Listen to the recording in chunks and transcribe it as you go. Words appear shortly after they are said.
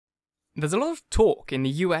There's a lot of talk in the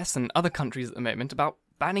US and other countries at the moment about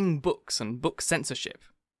banning books and book censorship.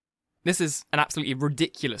 This is an absolutely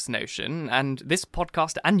ridiculous notion, and this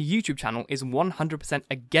podcast and YouTube channel is 100%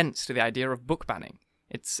 against the idea of book banning.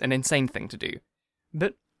 It's an insane thing to do.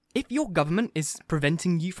 But if your government is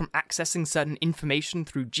preventing you from accessing certain information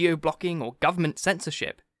through geo-blocking or government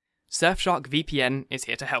censorship, Surfshark VPN is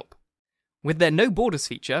here to help. With their No Borders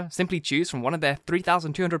feature, simply choose from one of their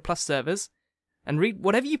 3,200 plus servers and read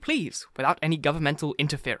whatever you please without any governmental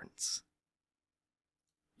interference.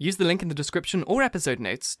 Use the link in the description or episode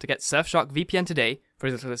notes to get Surfshark VPN today for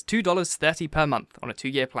as little as $2.30 per month on a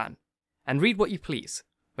 2-year plan, and read what you please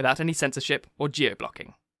without any censorship or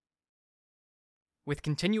geo-blocking. With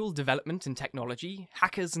continual development in technology,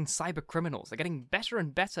 hackers and cyber criminals are getting better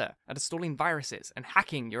and better at installing viruses and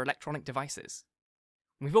hacking your electronic devices.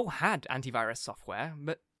 We've all had antivirus software,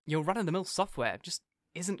 but your run-of-the-mill software just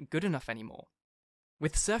isn't good enough anymore.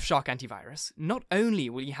 With Surfshark Antivirus, not only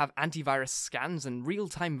will you have antivirus scans and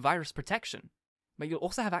real-time virus protection, but you'll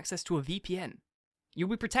also have access to a VPN. You'll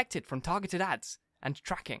be protected from targeted ads and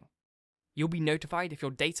tracking. You'll be notified if your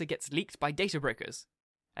data gets leaked by data brokers.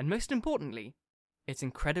 And most importantly, it's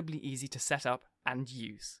incredibly easy to set up and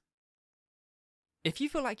use. If you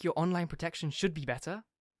feel like your online protection should be better,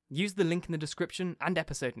 use the link in the description and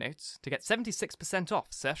episode notes to get 76% off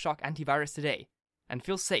Surfshark Antivirus today, and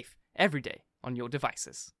feel safe every day on your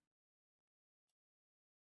devices.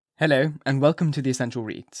 Hello, and welcome to The Essential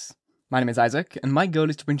Reads. My name is Isaac, and my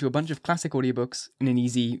goal is to bring to you a bunch of classic audiobooks in an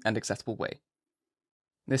easy and accessible way.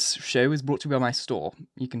 This show is brought to you by my store.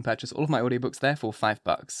 You can purchase all of my audiobooks there for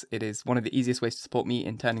 $5. It is one of the easiest ways to support me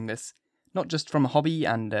in turning this not just from a hobby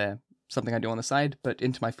and something I do on the side, but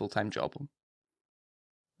into my full-time job.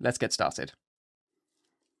 Let's get started.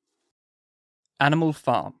 Animal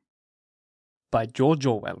Farm by George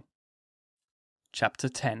Orwell. Chapter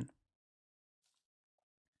 10.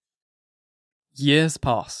 Years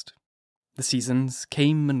passed. The seasons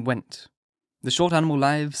came and went. The short animal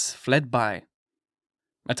lives fled by.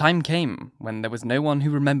 A time came when there was no one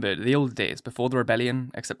who remembered the old days before the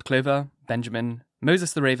rebellion except Clover, Benjamin,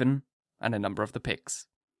 Moses the Raven, and a number of the pigs.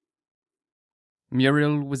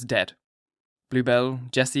 Muriel was dead. Bluebell,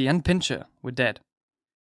 Jessie, and Pincher were dead.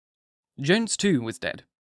 Jones, too, was dead.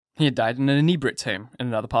 He had died in an inebriate's home in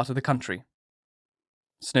another part of the country.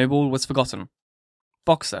 Snowball was forgotten.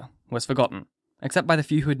 Boxer was forgotten, except by the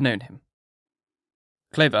few who had known him.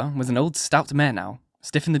 Clover was an old stout mare now,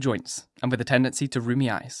 stiff in the joints, and with a tendency to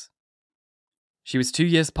rheumy eyes. She was 2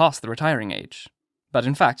 years past the retiring age, but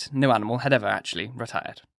in fact no animal had ever actually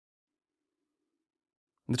retired.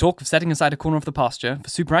 The talk of setting aside a corner of the pasture for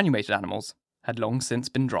superannuated animals had long since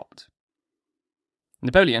been dropped.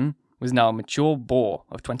 Napoleon was now a mature boar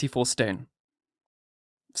of 24 stone.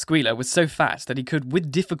 Squealer was so fat that he could, with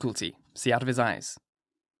difficulty, see out of his eyes.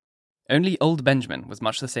 Only old Benjamin was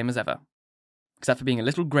much the same as ever, except for being a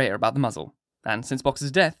little greyer about the muzzle, and since Boxer's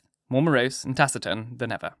death, more morose and taciturn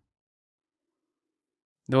than ever.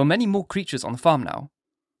 There were many more creatures on the farm now,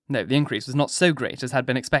 though the increase was not so great as had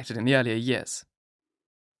been expected in the earlier years.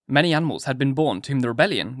 Many animals had been born to whom the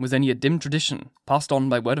rebellion was only a dim tradition passed on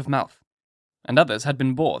by word of mouth, and others had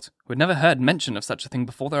been bought who had never heard mention of such a thing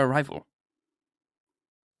before their arrival.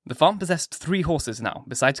 The farm possessed 3 horses now,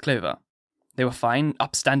 besides Clover. They were fine,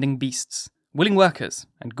 upstanding beasts, willing workers,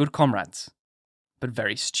 and good comrades, but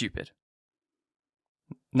very stupid.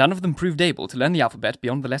 None of them proved able to learn the alphabet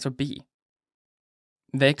beyond the letter B.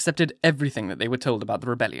 They accepted everything that they were told about the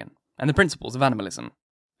rebellion, and the principles of animalism,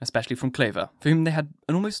 especially from Clover, for whom they had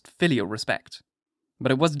an almost filial respect,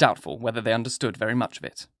 but it was doubtful whether they understood very much of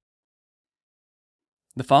it.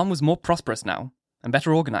 The farm was more prosperous now, and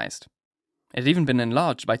better organised. It had even been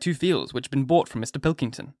enlarged by 2 fields which had been bought from Mr.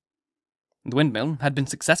 Pilkington. The windmill had been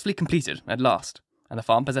successfully completed at last, and the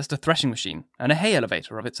farm possessed a threshing machine and a hay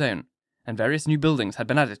elevator of its own, and various new buildings had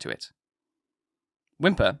been added to it.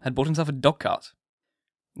 Whymper had bought himself a dog-cart.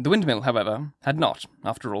 The windmill, however, had not,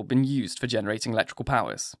 after all, been used for generating electrical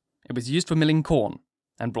powers. It was used for milling corn,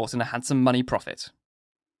 and brought in a handsome money profit.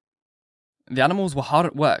 The animals were hard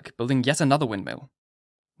at work building yet another windmill.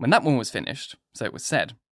 When that one was finished, so it was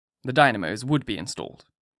said, the dynamos would be installed.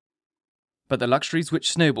 But the luxuries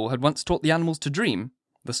which Snowball had once taught the animals to dream,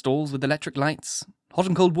 the stalls with electric lights, hot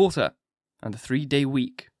and cold water, and the 3-day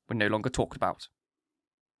week were no longer talked about.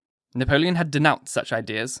 Napoleon had denounced such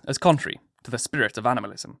ideas as contrary to the spirit of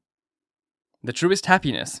animalism. The truest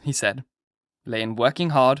happiness, he said, lay in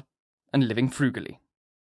working hard and living frugally.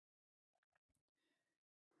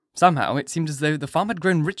 Somehow it seemed as though the farm had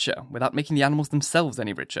grown richer without making the animals themselves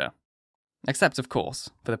any richer, except, of course,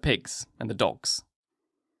 for the pigs and the dogs.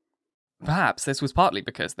 Perhaps this was partly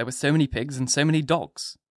because there were so many pigs and so many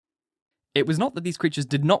dogs. It was not that these creatures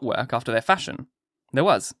did not work after their fashion. There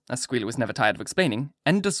was, as Squealer was never tired of explaining,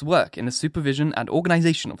 endless work in the supervision and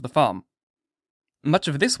organisation of the farm. Much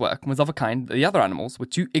of this work was of a kind that the other animals were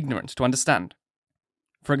too ignorant to understand.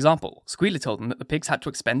 For example, Squealer told them that the pigs had to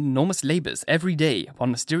expend enormous labours every day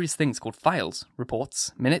upon mysterious things called files,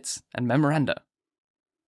 reports, minutes, and memoranda.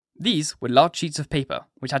 These were large sheets of paper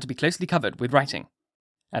which had to be closely covered with writing,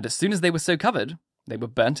 and as soon as they were so covered, they were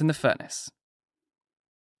burnt in the furnace.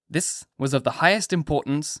 This was of the highest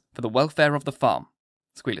importance for the welfare of the farm,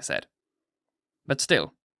 Squealer said. But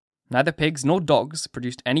still, neither pigs nor dogs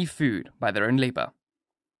produced any food by their own labour,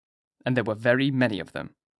 and there were very many of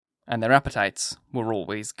them, and their appetites were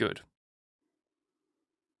always good.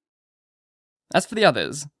 As for the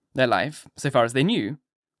others, their life, so far as they knew,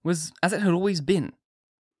 was as it had always been.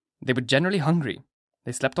 They were generally hungry,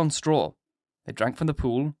 they slept on straw, they drank from the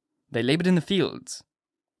pool, they laboured in the fields.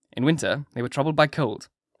 In winter, they were troubled by cold,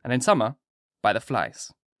 and in summer, by the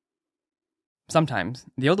flies. Sometimes,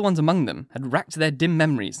 the older ones among them had racked their dim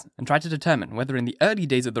memories and tried to determine whether in the early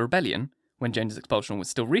days of the rebellion, when Jones's expulsion was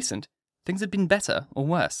still recent, things had been better or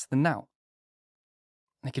worse than now.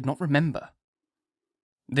 They could not remember.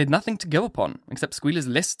 They had nothing to go upon except Squealer's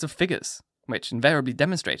lists of figures, which invariably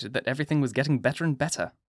demonstrated that everything was getting better and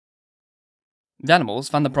better. The animals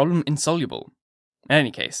found the problem insoluble. In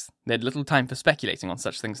any case, they had little time for speculating on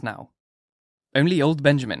such things now. Only old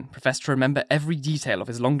Benjamin professed to remember every detail of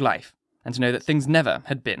his long life, and to know that things never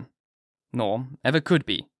had been, nor ever could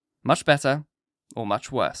be, much better or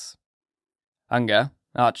much worse. Hunger,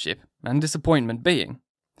 hardship, and disappointment being,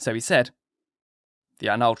 so he said, the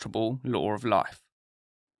unalterable law of life.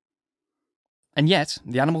 And yet,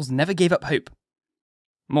 the animals never gave up hope.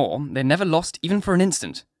 More, they never lost, even for an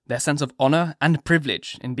instant, their sense of honour and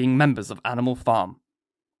privilege in being members of Animal Farm.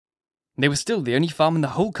 They were still the only farm in the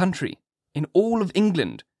whole country, in all of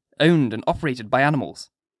England, owned and operated by animals.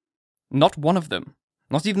 Not one of them,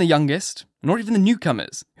 not even the youngest, nor even the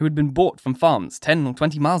newcomers who had been bought from farms 10 or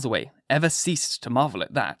 20 miles away, ever ceased to marvel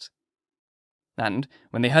at that. And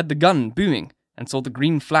when they heard the gun booming and saw the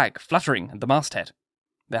green flag fluttering at the masthead,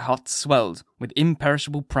 their hearts swelled with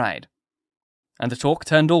imperishable pride. And the talk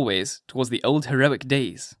turned always towards the old heroic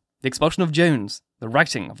days, the expulsion of Jones, the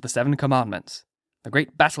writing of the 7 Commandments, the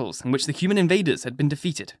great battles in which the human invaders had been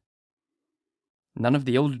defeated. None of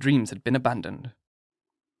the old dreams had been abandoned.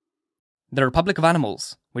 The Republic of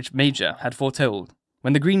Animals, which Major had foretold,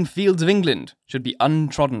 when the green fields of England should be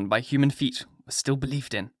untrodden by human feet, was still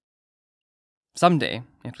believed in. Some day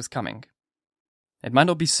it was coming. It might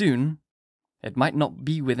not be soon, it might not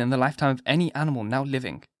be within the lifetime of any animal now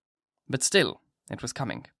living, but still it was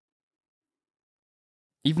coming.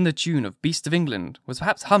 Even the tune of Beast of England was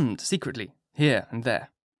perhaps hummed secretly, here and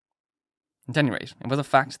there. At any rate, it was a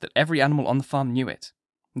fact that every animal on the farm knew it,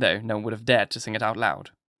 though no one would have dared to sing it out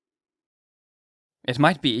loud. It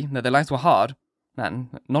might be that their lives were hard, and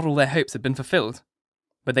that not all their hopes had been fulfilled,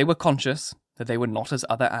 but they were conscious that they were not as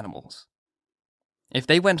other animals. If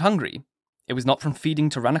they went hungry, it was not from feeding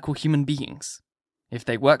tyrannical human beings. If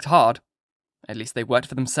they worked hard, at least they worked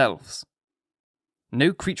for themselves.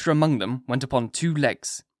 No creature among them went upon 2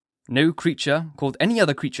 legs. No creature called any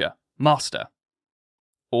other creature master.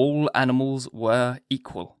 All animals were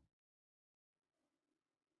equal.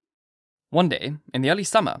 One day, in the early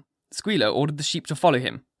summer, Squealer ordered the sheep to follow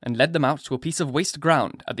him and led them out to a piece of waste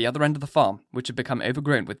ground at the other end of the farm which had become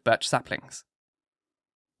overgrown with birch saplings.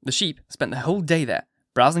 The sheep spent the whole day there,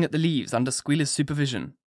 browsing at the leaves under Squealer's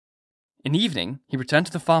supervision. In the evening, he returned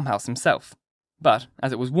to the farmhouse himself, but,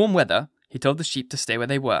 as it was warm weather, he told the sheep to stay where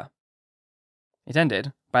they were. It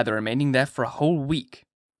ended by their remaining there for a whole week,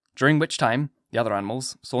 during which time the other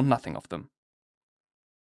animals saw nothing of them.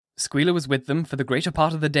 Squealer was with them for the greater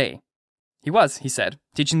part of the day. He was, he said,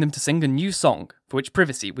 teaching them to sing a new song for which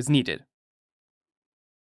privacy was needed.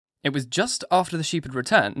 It was just after the sheep had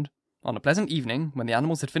returned, on a pleasant evening when the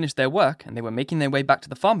animals had finished their work and they were making their way back to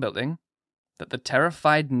the farm building, that the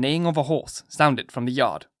terrified neighing of a horse sounded from the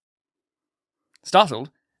yard. Startled,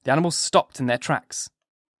 the animals stopped in their tracks.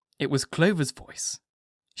 It was Clover's voice.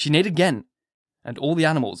 She neighed again, and all the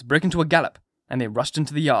animals broke into a gallop, and they rushed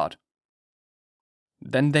into the yard.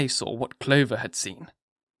 Then they saw what Clover had seen.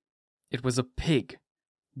 It was a pig,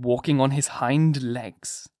 walking on his hind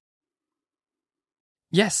legs.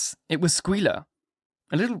 Yes, it was Squealer.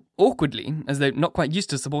 A little awkwardly, as though not quite used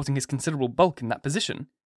to supporting his considerable bulk in that position,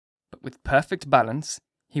 but with perfect balance,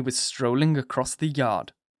 he was strolling across the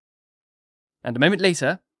yard. And a moment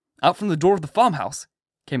later, out from the door of the farmhouse,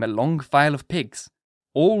 came a long file of pigs,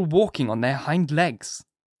 all walking on their hind legs.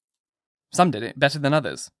 Some did it better than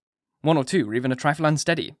others. One or two were even a trifle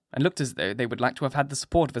unsteady, and looked as though they would like to have had the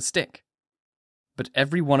support of a stick. But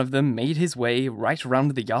every one of them made his way right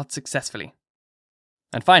round the yard successfully.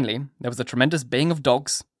 And finally, there was a tremendous baying of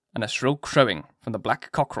dogs, and a shrill crowing from the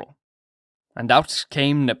black cockerel. And out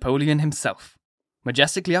came Napoleon himself,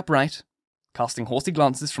 majestically upright, casting horsey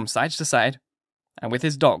glances from side to side, and with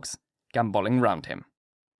his dogs gambolling round him.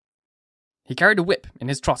 He carried a whip in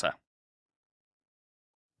his trotter.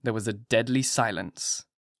 There was a deadly silence.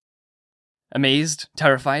 Amazed,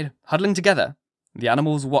 terrified, huddling together, the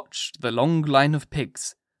animals watched the long line of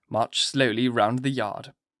pigs march slowly round the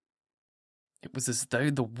yard. It was as though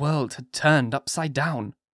the world had turned upside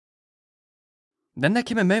down. Then there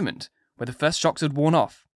came a moment where the first shocks had worn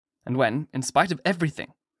off, and when, in spite of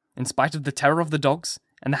everything, in spite of the terror of the dogs,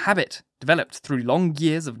 and the habit developed through long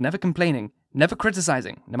years of never complaining, never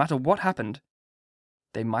criticizing, no matter what happened,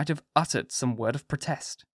 they might have uttered some word of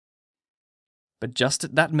protest. But just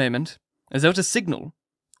at that moment, as though to signal,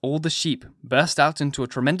 all the sheep burst out into a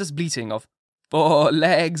tremendous bleating of 4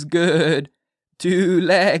 legs good, 2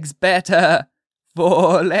 legs better,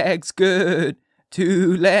 4 legs good,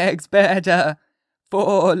 2 legs better,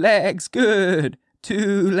 4 legs good,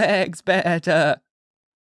 2 legs better.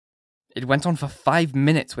 It went on for 5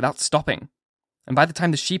 minutes without stopping, and by the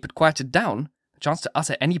time the sheep had quieted down, the chance to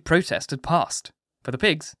utter any protest had passed, for the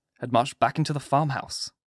pigs had marched back into the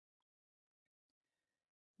farmhouse.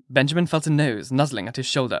 Benjamin felt a nose nuzzling at his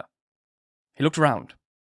shoulder. He looked round.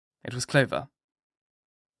 It was Clover.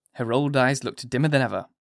 Her old eyes looked dimmer than ever.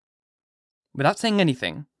 Without saying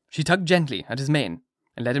anything, she tugged gently at his mane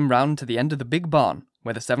and led him round to the end of the big barn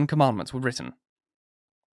where the 7 commandments were written.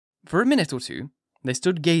 For a minute or two, they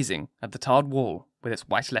stood gazing at the tarred wall with its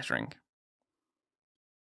white lettering.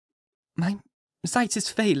 "My sight is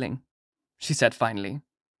failing," she said finally.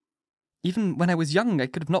 "Even when I was young, I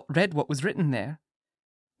could have not read what was written there.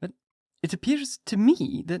 But it appears to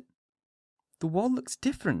me that the wall looks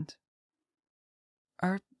different.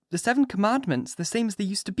 Are the 7 commandments the same as they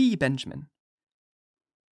used to be, Benjamin?"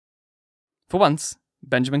 For once,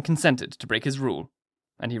 Benjamin consented to break his rule,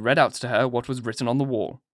 and he read out to her what was written on the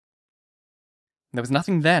wall. There was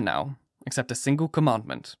nothing there now, except a single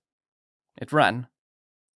commandment. It ran,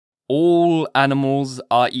 "All animals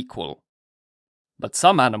are equal, but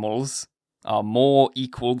some animals are more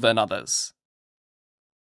equal than others."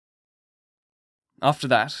 After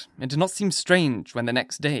that, it did not seem strange when the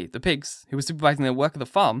next day the pigs, who were supervising the work of the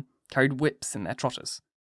farm, carried whips in their trotters.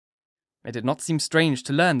 It did not seem strange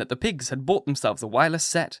to learn that the pigs had bought themselves a wireless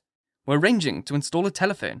set, were arranging to install a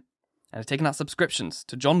telephone, and had taken out subscriptions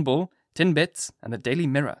to John Bull, Tin Bits, and the Daily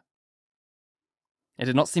Mirror. It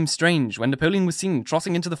did not seem strange when Napoleon was seen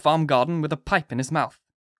trotting into the farm garden with a pipe in his mouth.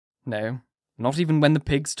 No, not even when the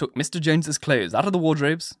pigs took Mr. Jones's clothes out of the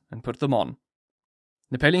wardrobes and put them on.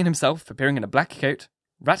 Napoleon himself appearing in a black coat,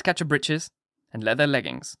 rat-catcher breeches, and leather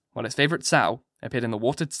leggings, while his favourite sow appeared in the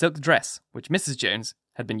watered silk dress which Mrs. Jones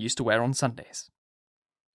had been used to wear on Sundays.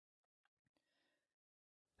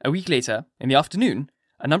 A week later, in the afternoon,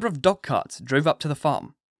 a number of dog carts drove up to the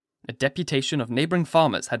farm. A deputation of neighbouring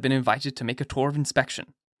farmers had been invited to make a tour of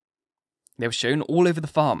inspection. They were shown all over the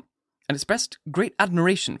farm, and expressed great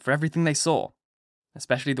admiration for everything they saw,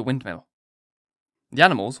 especially the windmill. The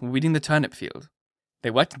animals were weeding the turnip field.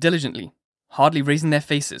 They worked diligently, hardly raising their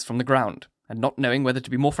faces from the ground, and not knowing whether to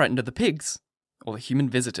be more frightened of the pigs or the human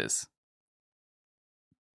visitors.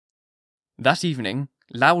 That evening,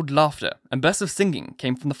 loud laughter and bursts of singing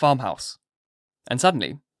came from the farmhouse, and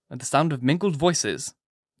suddenly, at the sound of mingled voices,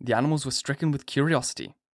 the animals were stricken with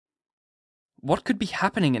curiosity. What could be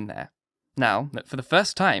happening in there, now that for the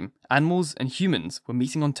first time animals and humans were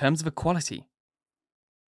meeting on terms of equality?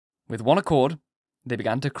 With one accord, they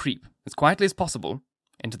began to creep, as quietly as possible,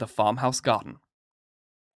 into the farmhouse garden.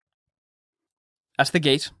 At the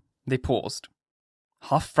gate, they paused,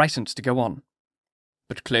 half frightened to go on,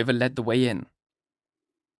 but Clover led the way in.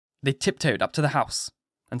 They tiptoed up to the house,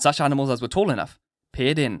 and such animals as were tall enough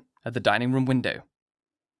peered in at the dining room window.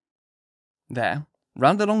 There,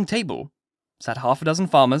 round the long table, sat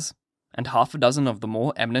 6 farmers and 6 of the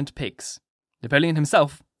more eminent pigs, Napoleon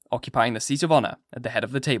himself occupying the seat of honour at the head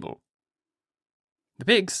of the table. The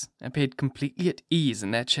pigs appeared completely at ease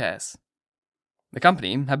in their chairs. The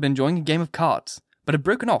company had been enjoying a game of cards, but had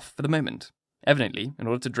broken off for the moment, evidently in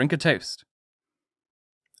order to drink a toast.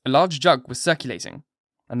 A large jug was circulating,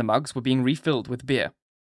 and the mugs were being refilled with beer.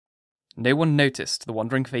 No one noticed the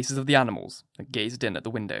wandering faces of the animals that gazed in at the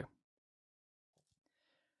window.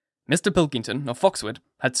 Mr. Pilkington of Foxwood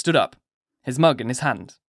had stood up, his mug in his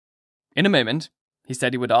hand. In a moment, he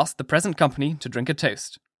said he would ask the present company to drink a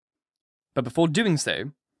toast. But before doing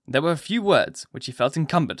so, there were a few words which he felt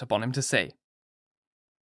incumbent upon him to say.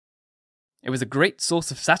 It was a great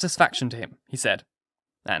source of satisfaction to him, he said,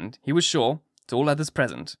 and he was sure, to all others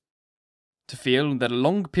present, to feel that a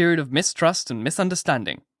long period of mistrust and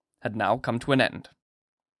misunderstanding had now come to an end.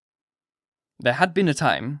 There had been a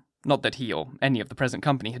time, not that he or any of the present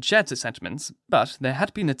company had shared such sentiments, but there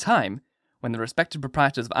had been a time when the respected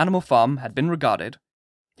proprietors of Animal Farm had been regarded,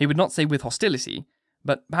 he would not say with hostility,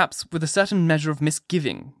 but perhaps with a certain measure of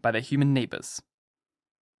misgiving by their human neighbours.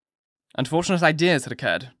 Unfortunate ideas had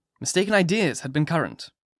occurred, mistaken ideas had been current.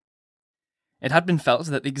 It had been felt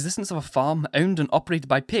that the existence of a farm owned and operated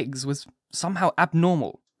by pigs was somehow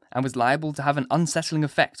abnormal and was liable to have an unsettling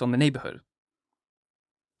effect on the neighbourhood.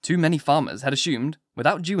 Too many farmers had assumed,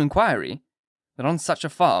 without due inquiry, that on such a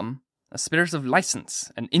farm a spirit of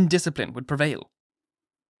licence and indiscipline would prevail.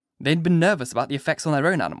 They had been nervous about the effects on their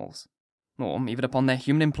own animals, or even upon their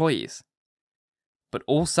human employees. But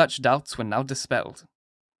all such doubts were now dispelled.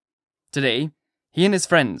 Today, he and his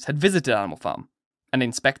friends had visited Animal Farm and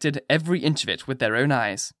inspected every inch of it with their own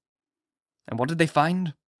eyes. And what did they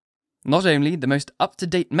find? Not only the most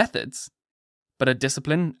up-to-date methods, but a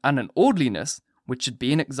discipline and an orderliness which should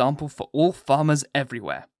be an example for all farmers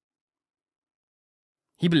everywhere.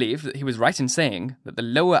 He believed that he was right in saying that the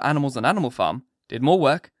lower animals on Animal Farm did more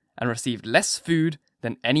work and received less food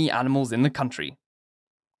than any animals in the country.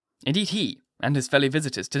 Indeed, he and his fellow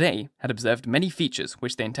visitors today had observed many features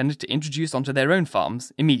which they intended to introduce onto their own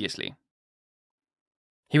farms immediately.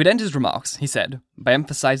 He would end his remarks, he said, by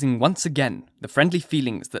emphasizing once again the friendly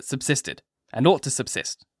feelings that subsisted, and ought to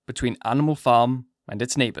subsist, between Animal Farm and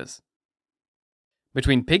its neighbours.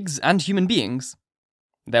 Between pigs and human beings,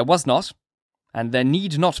 there was not, and there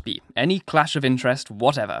need not be, any clash of interest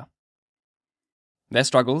whatever. Their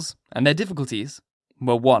struggles and their difficulties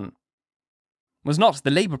were one. Was not the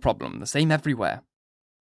labour problem the same everywhere?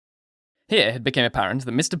 Here it became apparent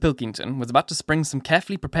that Mr. Pilkington was about to spring some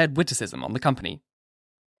carefully prepared witticism on the company.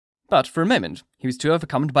 But for a moment he was too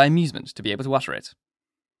overcome by amusement to be able to utter it.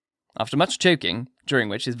 After much choking, during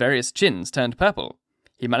which his various chins turned purple,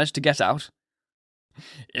 he managed to get out,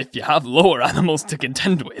 "If you have lower animals to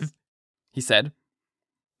contend with," he said,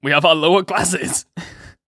 "we have our lower classes."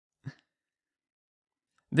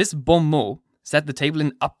 This bon mot set the table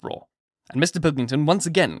in uproar, and Mr. Pilkington once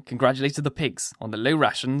again congratulated the pigs on the low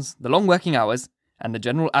rations, the long working hours, and the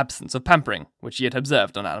general absence of pampering which he had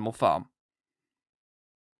observed on Animal Farm.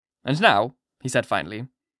 And now, he said finally,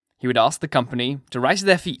 he would ask the company to rise to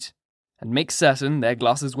their feet and make certain their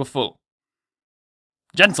glasses were full.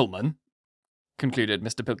 "Gentlemen," concluded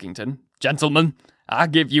Mr. Pilkington, "gentlemen, I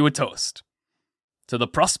give you a toast. To the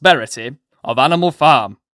prosperity of Animal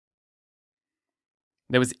Farm."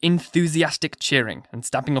 There was enthusiastic cheering and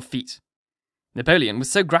stamping of feet. Napoleon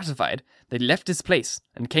was so gratified that he left his place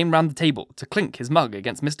and came round the table to clink his mug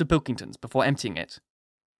against Mr. Pilkington's before emptying it.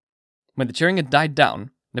 When the cheering had died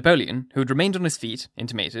down, Napoleon, who had remained on his feet,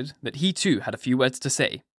 intimated that he too had a few words to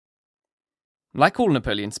say. Like all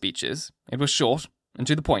Napoleon's speeches, it was short and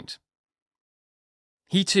to the point.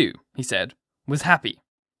 He too, he said, was happy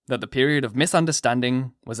that the period of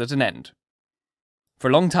misunderstanding was at an end. For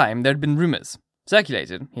a long time there had been rumours,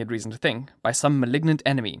 circulated, he had reason to think, by some malignant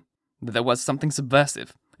enemy, that there was something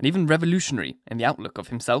subversive and even revolutionary in the outlook of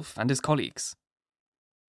himself and his colleagues.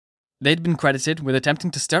 They had been credited with attempting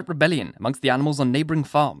to stir up rebellion amongst the animals on neighbouring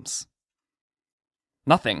farms.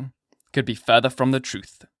 Nothing could be further from the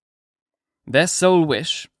truth. Their sole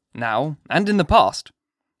wish, now and in the past,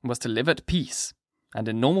 was to live at peace and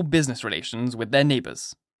in normal business relations with their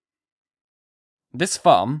neighbours. This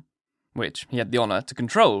farm, which he had the honour to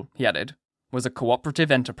control, he added, was a cooperative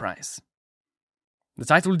enterprise. The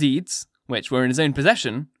title deeds, which were in his own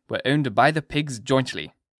possession, were owned by the pigs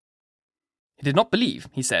jointly. He did not believe,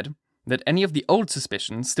 he said, that any of the old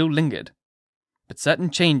suspicions still lingered, but certain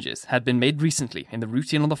changes had been made recently in the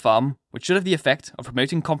routine on the farm which should have the effect of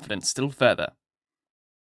promoting confidence still further.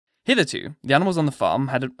 Hitherto, the animals on the farm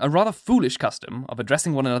had a rather foolish custom of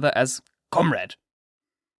addressing one another as "comrade."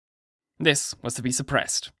 This was to be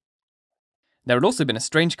suppressed. There had also been a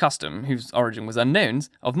strange custom, whose origin was unknown,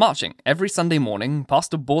 of marching every Sunday morning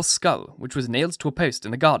past a boar's skull which was nailed to a post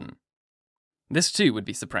in the garden. This too would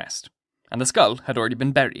be suppressed, and the skull had already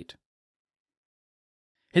been buried.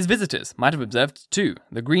 His visitors might have observed, too,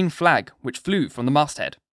 the green flag which flew from the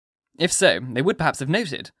masthead. If so, they would perhaps have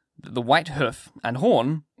noted that the white hoof and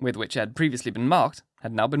horn, with which it had previously been marked,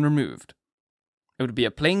 had now been removed. It would be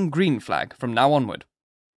a plain green flag from now onward.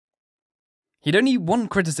 He had only one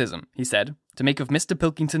criticism, he said, to make of Mr.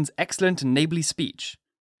 Pilkington's excellent and neighbourly speech.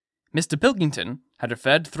 Mr. Pilkington had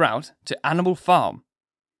referred throughout to Animal Farm.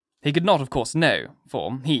 He could not, of course, know,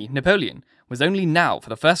 for he, Napoleon, was only now for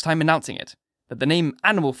the first time announcing it, that the name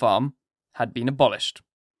Animal Farm had been abolished.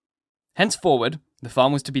 Henceforward, the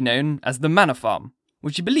farm was to be known as the Manor Farm,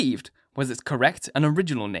 which he believed was its correct and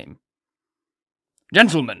original name.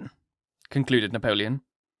 "Gentlemen," concluded Napoleon,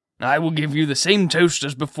 "I will give you the same toast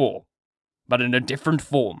as before, but in a different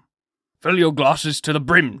form. Fill your glasses to the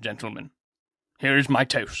brim, gentlemen. Here is my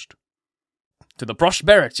toast. To the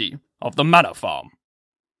prosperity of the Manor Farm."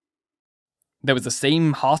 There was the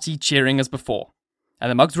same hearty cheering as before,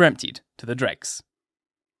 and the mugs were emptied to the dregs.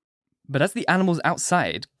 But as the animals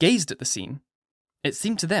outside gazed at the scene, it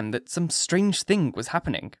seemed to them that some strange thing was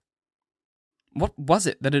happening. What was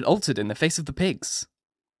it that had altered in the face of the pigs?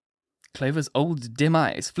 Clover's old dim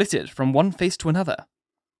eyes flitted from one face to another,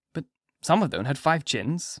 but some of them had 5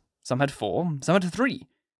 chins, some had 4, some had 3.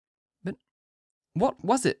 But what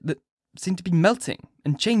was it that seemed to be melting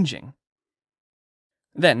and changing?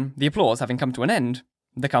 Then, the applause having come to an end,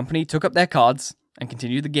 the company took up their cards and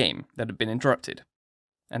continued the game that had been interrupted,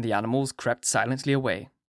 and the animals crept silently away.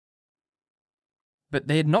 But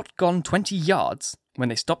they had not gone 20 yards when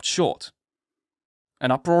they stopped short.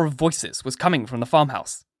 An uproar of voices was coming from the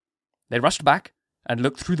farmhouse. They rushed back and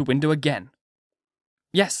looked through the window again.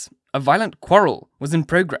 Yes, a violent quarrel was in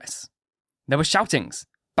progress. There were shoutings,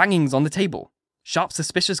 bangings on the table, sharp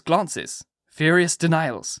suspicious glances, furious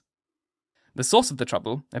denials. The source of the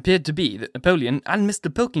trouble appeared to be that Napoleon and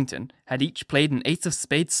Mr. Pilkington had each played an ace of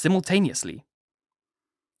spades simultaneously.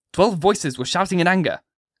 12 voices were shouting in anger,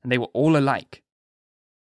 and they were all alike.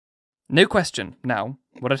 No question, now,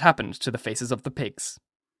 what had happened to the faces of the pigs.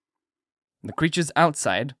 The creatures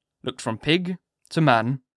outside looked from pig to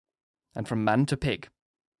man, and from man to pig,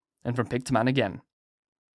 and from pig to man again.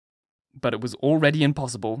 But it was already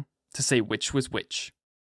impossible to say which was which.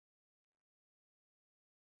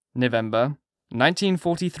 November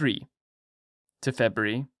 1943 to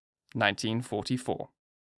February 1944.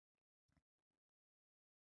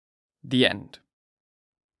 The end.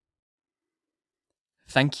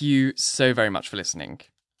 Thank you so very much for listening.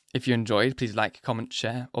 If you enjoyed, please like, comment,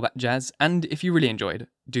 share, all that jazz. And if you really enjoyed,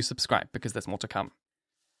 do subscribe because there's more to come.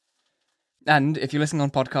 And if you're listening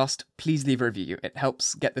on podcast, please leave a review. It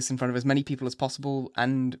helps get this in front of as many people as possible,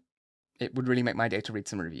 and it would really make my day to read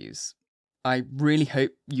some reviews. I really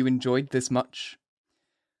hope you enjoyed this much.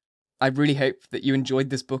 I really hope that you enjoyed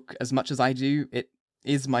this book as much as I do. It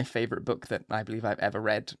is my favourite book that I believe I've ever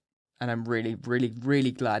read, and I'm really, really,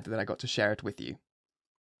 really glad that I got to share it with you.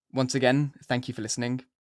 Once again, thank you for listening,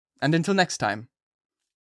 and until next time,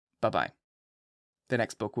 bye-bye. The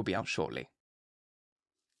next book will be out shortly.